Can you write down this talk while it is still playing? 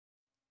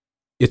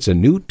It's a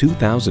new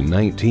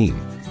 2019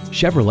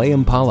 Chevrolet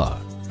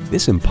Impala.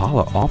 This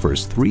Impala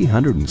offers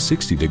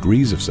 360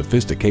 degrees of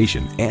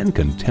sophistication and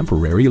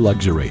contemporary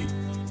luxury.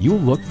 You'll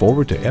look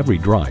forward to every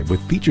drive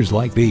with features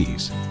like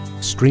these: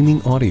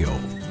 streaming audio,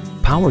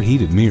 power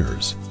heated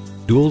mirrors,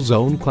 dual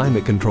zone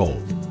climate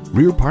control,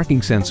 rear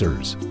parking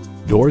sensors,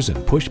 doors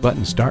and push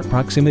button start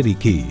proximity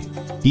key,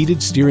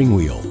 heated steering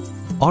wheel,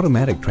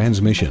 automatic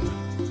transmission,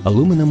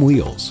 aluminum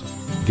wheels,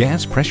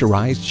 gas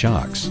pressurized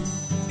shocks,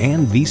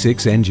 and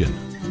V6 engine.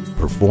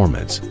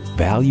 Performance,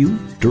 value,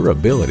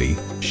 durability,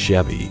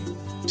 Chevy.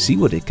 See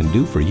what it can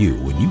do for you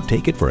when you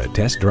take it for a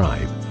test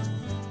drive.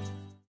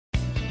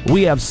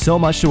 We have so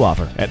much to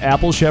offer at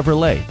Apple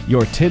Chevrolet,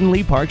 your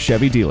Tinley Park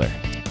Chevy dealer.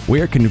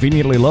 We're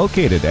conveniently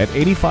located at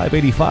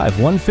 8585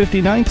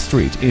 159th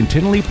Street in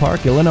Tinley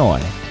Park,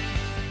 Illinois.